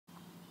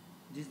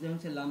जिस ढंग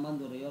से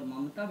लामबंद हो रही है, और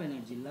ममता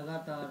बनर्जी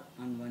लगातार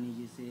आडवाणी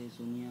जी से,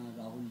 सोनिया,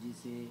 राहुल जी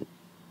से,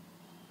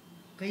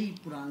 कई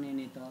पुराने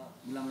नेता,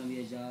 गुलाम नबी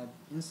आज़ाद,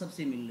 इन सब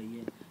से मिल रही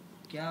है।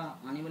 क्या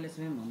आने वाले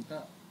समय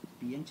ममता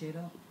पीएम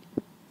चेहरा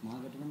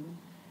महागठबंधन?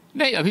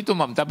 नहीं, अभी तो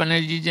ममता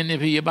बनर्जी जी ने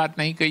भी ये बात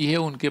नहीं कही है,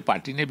 उनके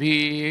पार्टी ने भी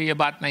ये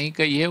बात नहीं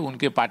कही है,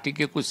 उनके पार्टी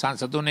के कुछ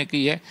सांसदों ने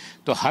की है।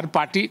 तो हर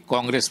पार्टी,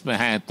 कांग्रेस में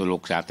है तो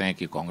लोग चाहते हैं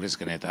कि कांग्रेस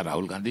के नेता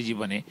राहुल गांधी जी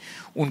बने,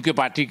 उनके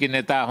पार्टी के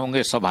नेता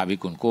होंगे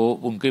स्वाभाविक उनको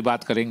उनकी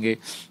बात करेंगे,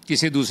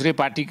 किसी दूसरे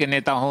पार्टी के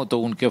नेता हों तो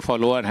उनके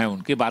फॉलोअर हैं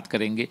उनकी बात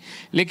करेंगे।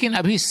 लेकिन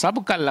अभी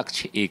सबका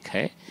लक्ष्य एक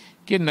है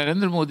कि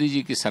नरेंद्र मोदी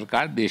जी की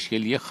सरकार देश के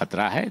लिए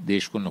खतरा है,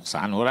 देश को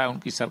नुकसान हो रहा है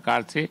उनकी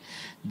सरकार से,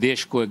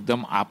 देश को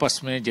एकदम आपस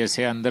में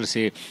जैसे अंदर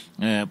से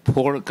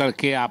फोड़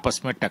करके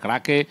आपस में टकरा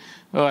के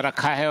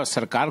रखा है। और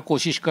सरकार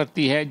कोशिश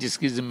करती है,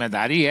 जिसकी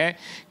जिम्मेदारी है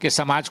कि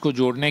समाज को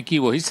जोड़ने की,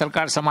 वही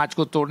सरकार समाज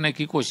को तोड़ने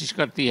की कोशिश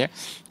करती है।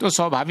 तो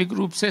स्वाभाविक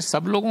रूप से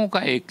सब लोगों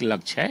का एक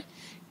लक्ष्य है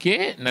कि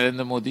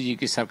नरेंद्र मोदी जी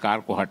की सरकार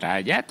को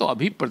हटाया जाए। तो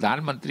अभी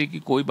प्रधानमंत्री की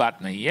कोई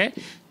बात नहीं है।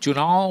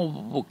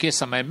 चुनाव के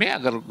समय में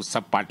अगर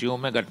सब पार्टियों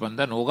में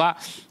गठबंधन होगा,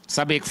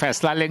 सब एक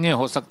फैसला लेंगे,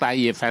 हो सकता है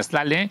ये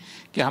फैसला लें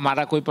कि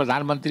हमारा कोई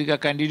प्रधानमंत्री का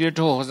कैंडिडेट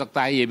हो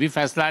सकता है ये भी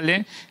फैसला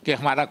लें कि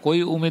हमारा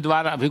कोई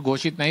उम्मीदवार अभी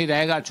घोषित नहीं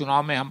रहेगा,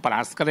 चुनाव में हम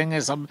परास्त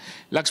करेंगे, सब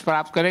लक्ष्य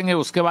प्राप्त करेंगे,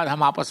 उसके बाद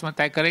हम आपस में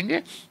तय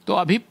करेंगे। तो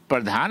अभी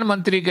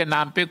प्रधानमंत्री के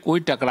नाम पे कोई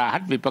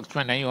टकराहट विपक्ष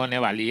में नहीं होने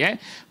वाली है।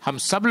 हम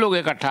सब लोग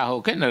इकट्ठा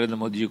होकर नरेंद्र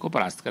मोदी जी को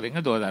परास्त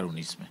करेंगे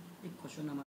 2019 में।